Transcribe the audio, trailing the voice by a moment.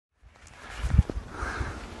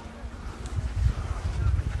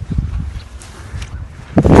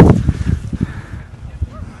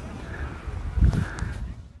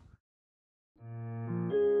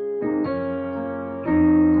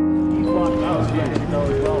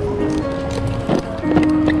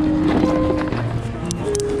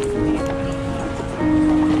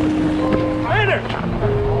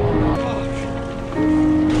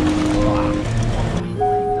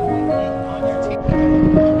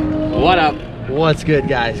What up? What's good,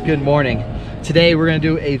 guys? Good morning. Today we're gonna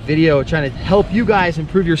do a video trying to help you guys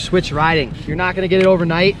improve your switch riding. You're not gonna get it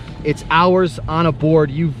overnight. It's hours on a board.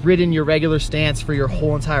 You've ridden your regular stance for your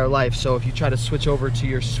whole entire life. So if you try to switch over to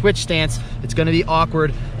your switch stance, it's gonna be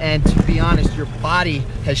awkward. And to be honest, your body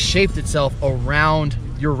has shaped itself around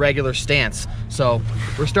your regular stance. So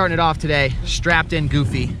we're starting it off today, strapped in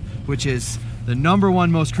goofy, which is the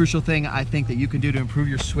 #1 most crucial thing I think that you can do to improve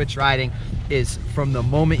your switch riding is from the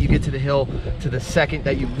moment you get to the hill to the second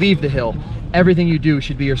that you leave the hill, everything you do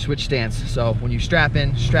should be your switch stance. So when you strap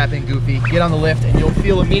in goofy, get on the lift, and you'll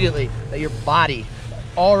feel immediately that your body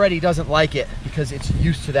already doesn't like it because it's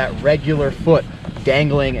used to that regular foot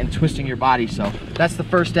dangling and twisting your body. So that's the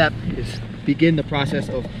first step, is begin the process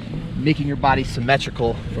of making your body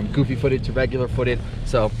symmetrical from goofy footed to regular footed.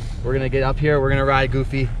 So we're gonna get up here, we're gonna ride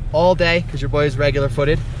goofy all day because your boy is regular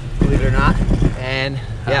footed, believe it or not. And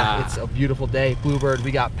yeah, it's a beautiful day. Bluebird, we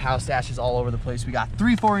got pow stashes all over the place. We got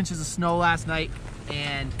 3-4 inches of snow last night,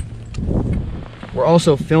 and we're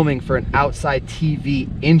also filming for an outside TV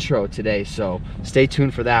intro today, so stay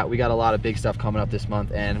tuned for that. We got a lot of big stuff coming up this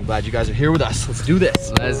month, and I'm glad you guys are here with us. Let's do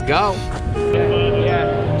this. Let's go.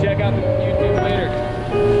 Yeah, check out the YouTube later.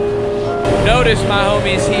 Notice, my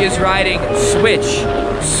homies, he is riding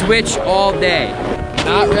switch all day.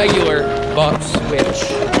 Not regular, but switch.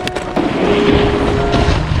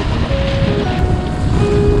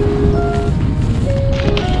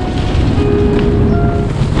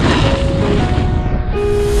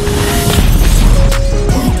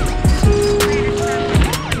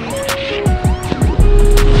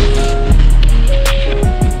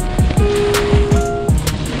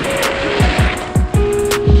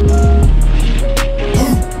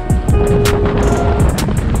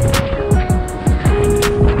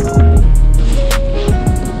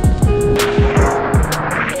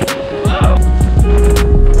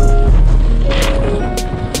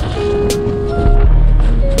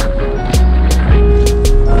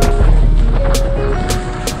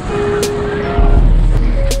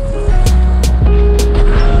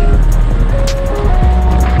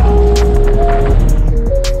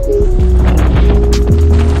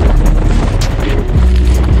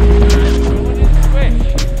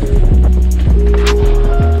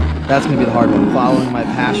 That's gonna be the hard one, following my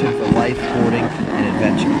passion for life, boarding, and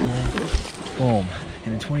adventure. Boom.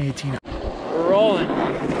 And in 2018, We're rolling.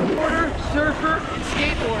 Boarder, surfer, and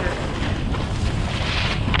skateboarder.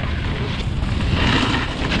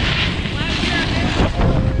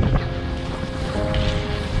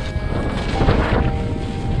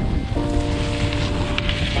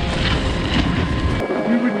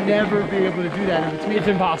 We would never be able to do that. To me, it's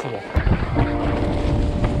impossible.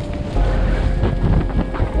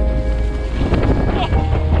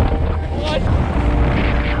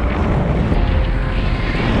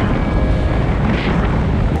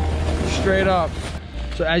 Straight up.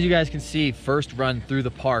 so as you guys can see, first run through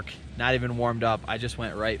the park, not even warmed up. I just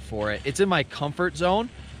went right for it. It's in my comfort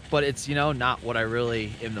zone, but it's, you know, not what I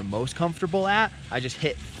really am the most comfortable at. I just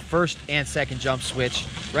hit first and second jump switch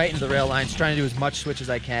right into the rail lines, trying to do as much switch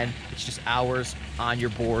as I can. It's just hours on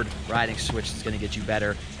your board riding switch that's gonna get you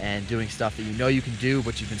better and doing stuff that you know you can do,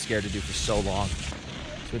 but you've been scared to do for so long.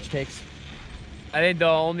 Switch takes? I think the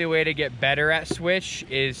only way to get better at switch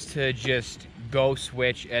is to just go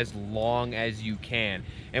switch as long as you can.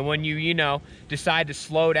 And when you know, decide to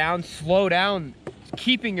slow down,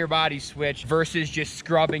 keeping your body switch versus just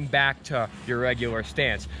scrubbing back to your regular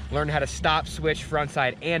stance. Learn how to stop switch front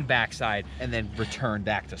side and back side. And then return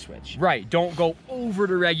back to switch. Right, don't go over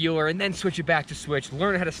to regular and then switch it back to switch.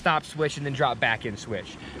 Learn how to stop switch and then drop back in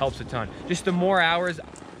switch. Helps a ton. Just the more hours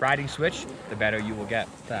riding switch, the better you will get.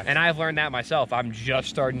 Facts. And I've learned that myself. I'm just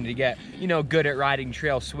starting to get, you know, good at riding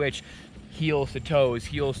trail switch. Heels to toes,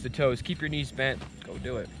 heels to toes. Keep your knees bent, go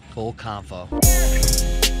do it. Full confo.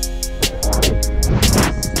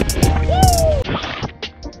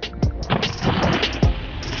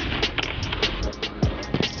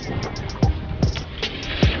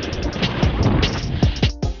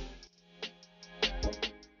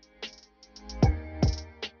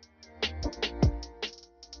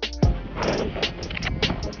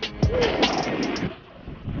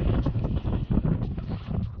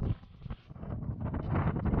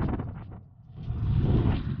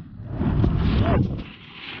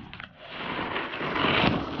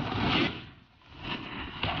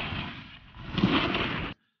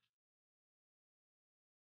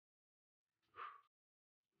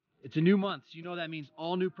 It's a new month, so you know that means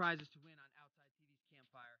all new prizes to win on Outside TV's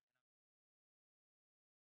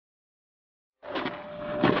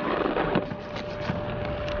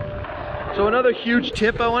Campfire. So another huge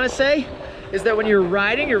tip I want to say is that when you're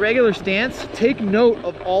riding your regular stance, take note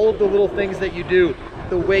of all of the little things that you do.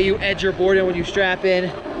 The way you edge your board in when you strap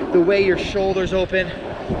in, the way your shoulders open.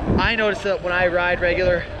 I notice that when I ride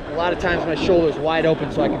regular, a lot of times my shoulder's wide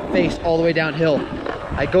open so I can face all the way downhill.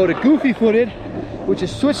 I go to goofy footed, which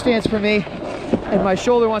is switch stance for me, and my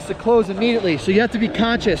shoulder wants to close immediately. So you have to be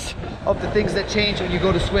conscious of the things that change when you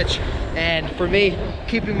go to switch. And for me,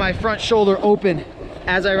 keeping my front shoulder open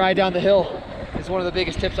as I ride down the hill is one of the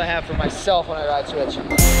biggest tips I have for myself when I ride switch.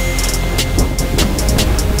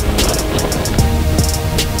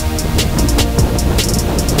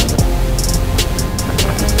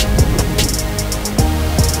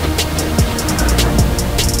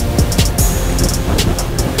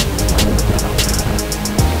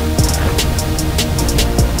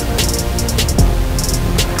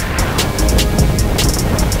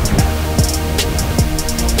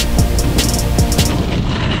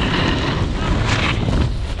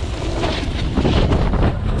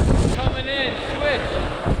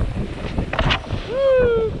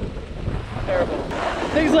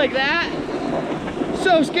 Things like that,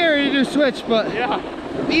 so scary to do switch, but yeah,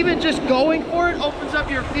 even just going for it opens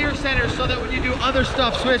up your fear center so that when you do other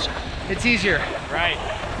stuff switch, it's easier. Right.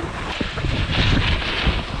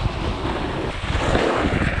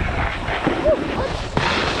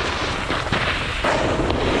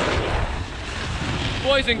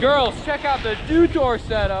 Boys and girls, check out the Dutor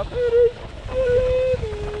setup.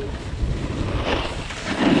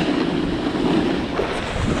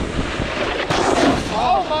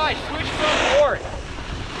 Oh my, switch front board.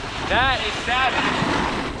 That is savage.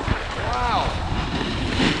 Wow.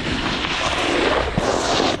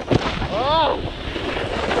 Oh.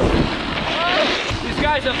 These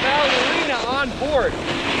guys have ballerina on board.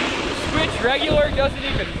 Switch regular doesn't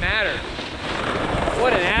even matter.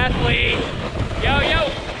 What an athlete. Yo, yo,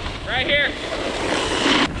 right here.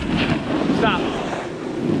 Stop.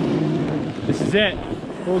 This is it.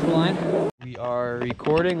 Close the line. We are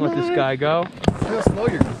recording. Let this guy go. Look how slow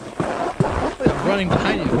you're going. I'm running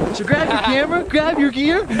behind you. So grab your camera, grab your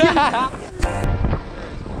gear.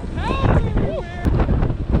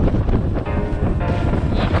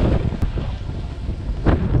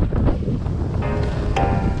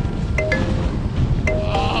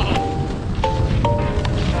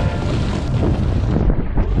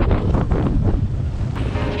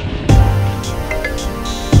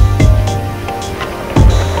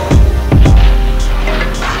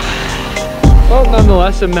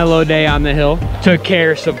 Nonetheless, a mellow day on the hill. Took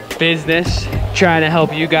care of some business, trying to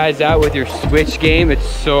help you guys out with your switch game. It's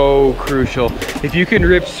so crucial. If you can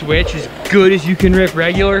rip switch as good as you can rip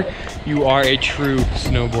regular, you are a true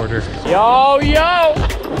snowboarder. Yo, yo!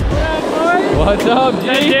 What's up,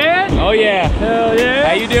 G? Dan? Oh yeah. Hell yeah.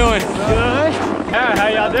 How you doing? Good. Yeah, how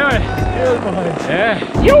y'all doing? Good, boys.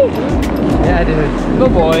 Yeah. Yo! Yeah, dude. The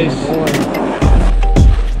boys.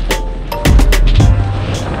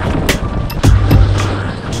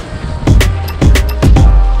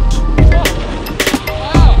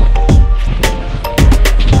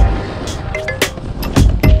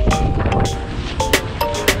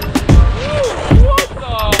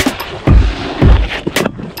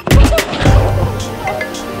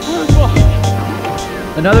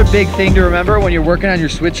 Another big thing to remember when you're working on your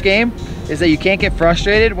switch game is that you can't get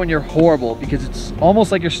frustrated when you're horrible, because it's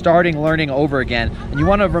almost like you're starting learning over again. And you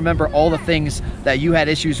want to remember all the things that you had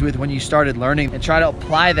issues with when you started learning and try to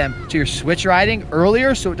apply them to your switch riding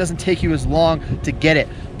earlier so it doesn't take you as long to get it.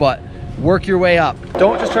 But work your way up.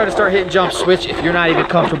 Don't just try to start hitting jump switch if you're not even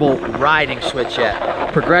comfortable riding switch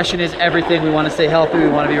yet. Progression is everything. We want to stay healthy. We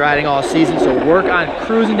want to be riding all season. So work on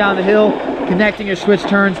cruising down the hill, connecting your switch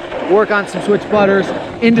turns, work on some switch butters,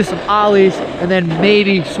 into some ollies, and then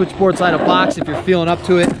maybe switch board side a box if you're feeling up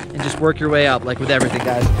to it, and just work your way up like with everything,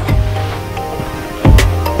 guys.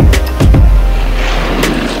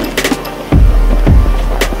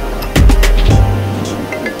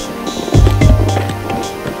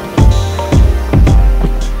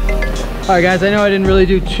 All right, guys, I know I didn't really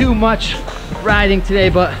do too much riding today,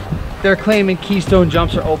 but they're claiming Keystone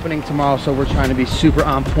jumps are opening tomorrow, so we're trying to be super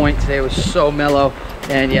on point. Today was so mellow,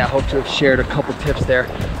 and yeah, hope to have shared a couple tips there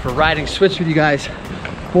for riding switch with you guys.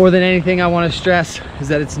 More than anything, I want to stress is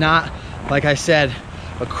that it's not, like I said,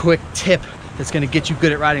 a quick tip that's going to get you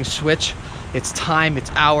good at riding switch. It's time, it's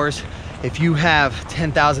hours. If you have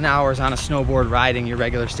 10,000 hours on a snowboard riding your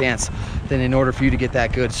regular stance, then in order for you to get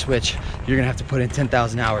that good switch, you're gonna have to put in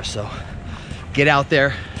 10,000 hours. So get out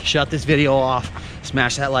there, shut this video off,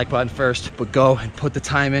 smash that like button first, but go and put the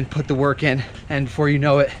time in, put the work in, and before you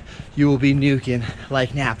know it, you will be nuking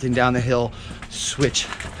like Napton down the hill, switch,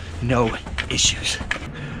 no issues.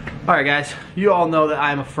 Alright guys, you all know that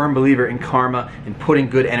I'm a firm believer in karma and putting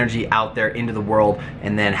good energy out there into the world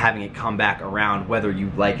and then having it come back around whether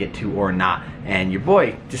you like it to or not. And your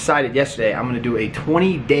boy decided yesterday I'm going to do a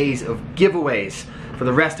 20 days of giveaways for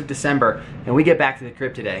the rest of December, and we get back to the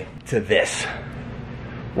crib today to this.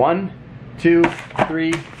 1, 2,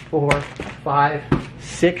 3, 4, 5,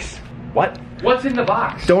 6, what? What's in the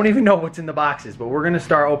box? Don't even know what's in the boxes, but we're gonna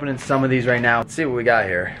start opening some of these right now. Let's see what we got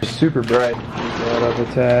here. Super bright. Right up a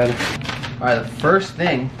tad. All right, the first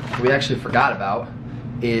thing we actually forgot about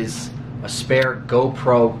is a spare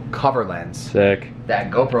GoPro cover lens. Sick.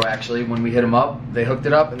 That GoPro actually, when we hit them up, they hooked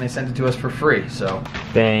it up and they sent it to us for free, so.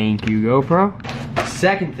 Thank you, GoPro.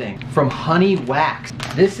 Second thing, from Honey Wax.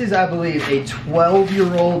 This is, I believe, a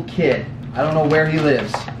 12-year-old kid. I don't know where he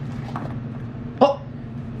lives. Oh,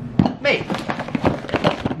 mate.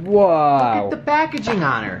 Wow. Look at the packaging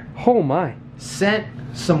on her. Oh my. Sent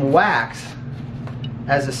some wax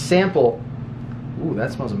as a sample. Ooh,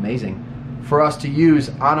 that smells amazing. For us to use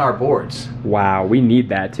on our boards. Wow, we need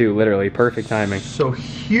that too, literally. Perfect timing. So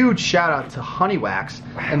huge shout out to Honey Wax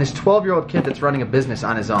and this 12-year-old kid that's running a business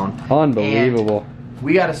on his own. Unbelievable. And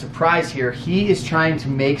we got a surprise here. He is trying to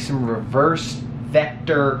make some reverse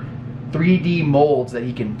vector 3D molds that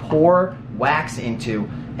he can pour wax into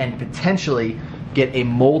and potentially get a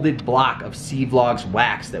molded block of cvlogs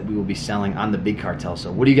wax that we will be selling on the Big Cartel.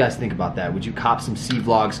 So what do you guys think about that? Would you cop some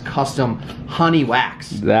cvlogs custom Honey Wax?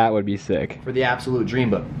 That would be sick. For the absolute dream,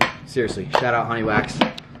 but seriously, shout out Honey Wax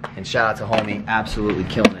and shout out to homie, absolutely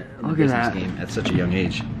killing it in the business game at such a young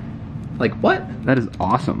age. Like what? That is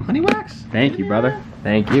awesome. Honey Wax? Thank you, brother.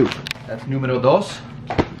 Thank you. That's numero dos.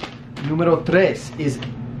 Numero tres is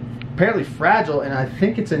apparently fragile, and I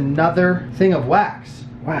think it's another thing of wax.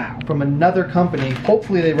 Wow. From another company.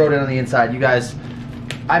 Hopefully they wrote it on the inside. You guys,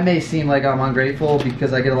 I may seem like I'm ungrateful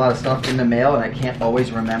because I get a lot of stuff in the mail and I can't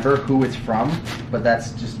always remember who it's from, but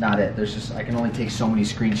that's just not it. There's just, I can only take so many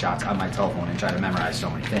screenshots on my telephone and try to memorize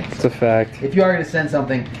so many things. It's a fact. If you are going to send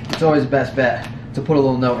something, it's always the best bet to put a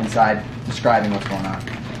little note inside describing what's going on.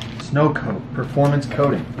 Snow Coat, performance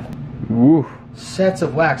coating. Woo. Sets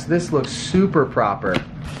of wax. This looks super proper.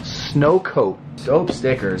 Snow Coat, dope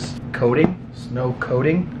stickers. Coating. Snow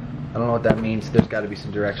coating. I don't know what that means. There's got to be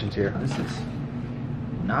some directions here. This is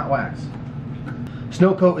not wax.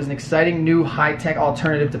 Snow Coat is an exciting new high-tech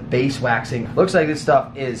alternative to base waxing. Looks like this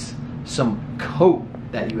stuff is some coat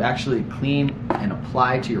that you actually clean and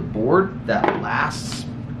apply to your board that lasts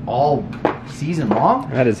all season long.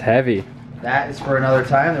 That is heavy. That is for another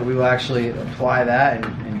time that we will actually apply that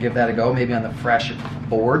and give that a go, maybe on the fresh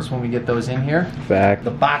boards when we get those in here. Fact. The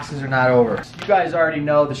boxes are not over. You guys already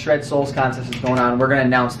know the Shred Souls contest is going on. We're gonna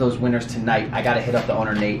announce those winners tonight. I gotta hit up the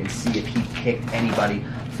owner Nate and see if he picked anybody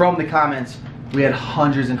from the comments. We had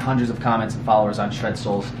hundreds and hundreds of comments and followers on Shred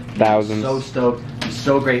Souls. Thousands. I'm so stoked, I'm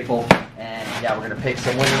so grateful. And yeah, we're gonna pick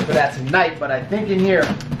some winners for that tonight, but I think in here,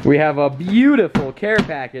 we have a beautiful care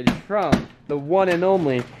package from the one and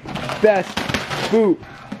only best boot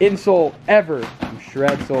insole ever from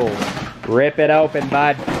Shred Souls. Rip it open,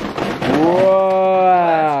 bud.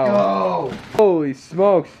 Whoa! let's go. Holy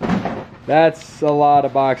smokes. That's a lot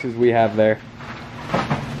of boxes we have there.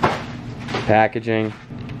 Packaging.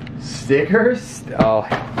 Stickers? Oh,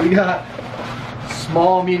 We got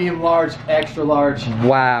small, medium, large, extra large.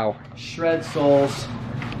 wow. Shred Souls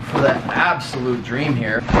for the absolute dream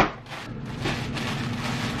here.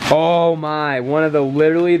 Oh my, one of the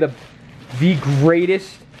literally the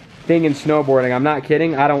greatest thing in snowboarding. I'm not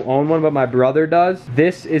kidding. I don't own one, but my brother does.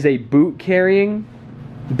 This is a boot carrying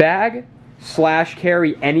bag /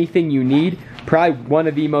 carry anything you need. Probably one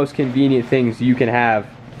of the most convenient things you can have.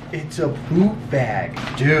 It's a boot bag,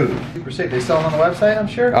 dude. Super sick. They sell them on the website, I'm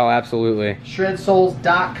sure. Oh, absolutely.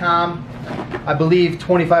 Shredsouls.com. I believe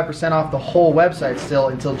 25% off the whole website still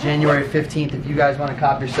until January 15th. If you guys want to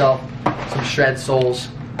cop yourself some Shred Souls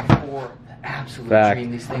for the absolute Fact.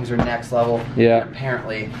 dream. These things are next level. Yeah. And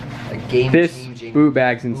apparently a game This changing boot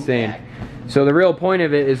bag's insane. bag. So the real point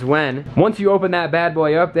of it is once you open that bad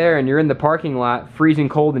boy up there and you're in the parking lot, freezing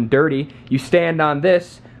cold and dirty, you stand on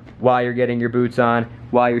this while you're getting your boots on,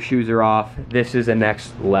 while your shoes are off. This is a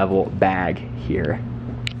next level bag here.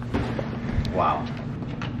 Wow.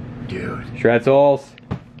 Dude. Shred Souls.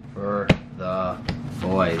 For the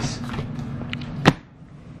boys.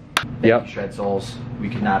 Thank Yep. you, Shred Souls. We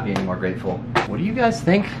could not be any more grateful. What do you guys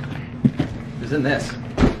think is in this?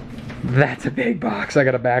 That's a big box. I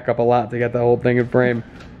gotta back up a lot to get the whole thing in frame.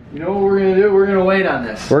 You know what we're gonna do? We're gonna wait on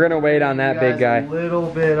this. We're gonna wait on that Give you big guy. guys a little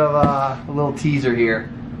bit of a little teaser here.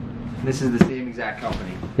 This is the same exact company.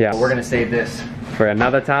 Yes. But we're gonna save this For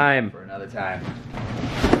another time. for another time.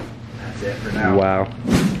 That's it for now. Wow.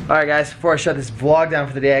 Alright guys, before I shut this vlog down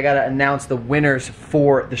for the day, I gotta announce the winners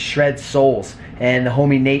for the Shred Soles. And the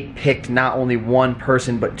homie Nate picked not only one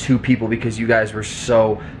person, but 2 people because you guys were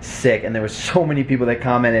so sick. And there were so many people that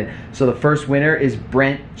commented. So the first winner is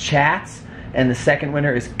Brent Chats, and the second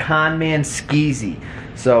winner is Conman Skeezy.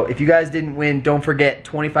 So if you guys didn't win, don't forget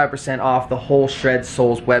 25% off the whole Shred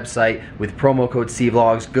Soles website with promo code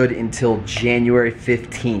cvlogs, good until January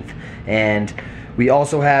 15th. And we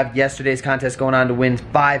also have yesterday's contest going on to win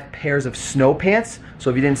 5 pairs of snow pants. So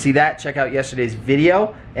if you didn't see that, check out yesterday's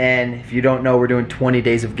video. And if you don't know, we're doing 20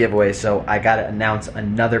 days of giveaways. So I gotta announce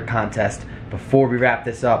another contest before we wrap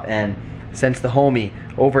this up. And since the homie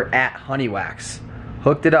over at Honey Wax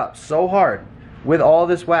hooked it up so hard with all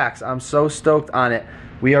this wax, I'm so stoked on it.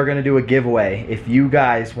 We are gonna do a giveaway. If you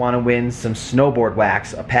guys wanna win some snowboard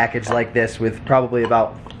wax, a package like this with probably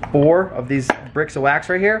about 4 of these bricks of wax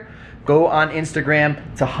right here, go on Instagram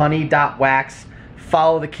to honey.wax,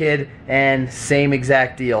 follow the kid, and same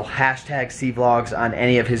exact deal. Hashtag cvlogs on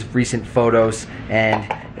any of his recent photos,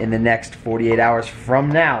 and in the next 48 hours from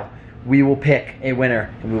now, we will pick a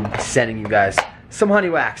winner, and we will be sending you guys some honey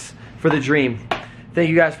wax for the dream. Thank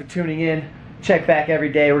you guys for tuning in. Check back every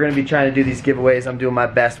day. We're going to be trying to do these giveaways. I'm doing my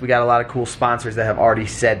best. We got a lot of cool sponsors that have already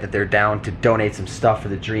said that they're down to donate some stuff for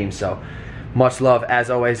the dream, so much love as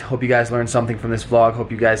always. Hope you guys learned something from this vlog.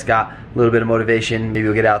 Hope you guys got a little bit of motivation. Maybe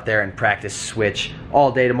we'll get out there and practice switch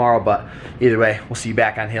all day tomorrow, but either way, we'll see you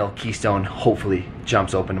back on hill. Keystone hopefully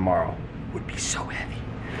jumps open tomorrow. Would be so heavy.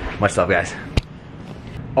 Much love, guys.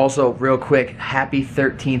 Also, real quick, happy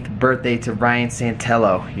 13th birthday to Ryan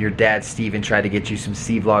Santello. Your dad, Steven, tried to get you some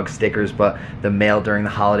cvlog stickers, but the mail during the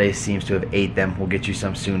holidays seems to have ate them. We'll get you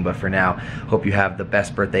some soon, but for now, hope you have the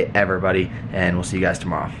best birthday ever, buddy, and we'll see you guys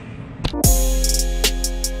tomorrow.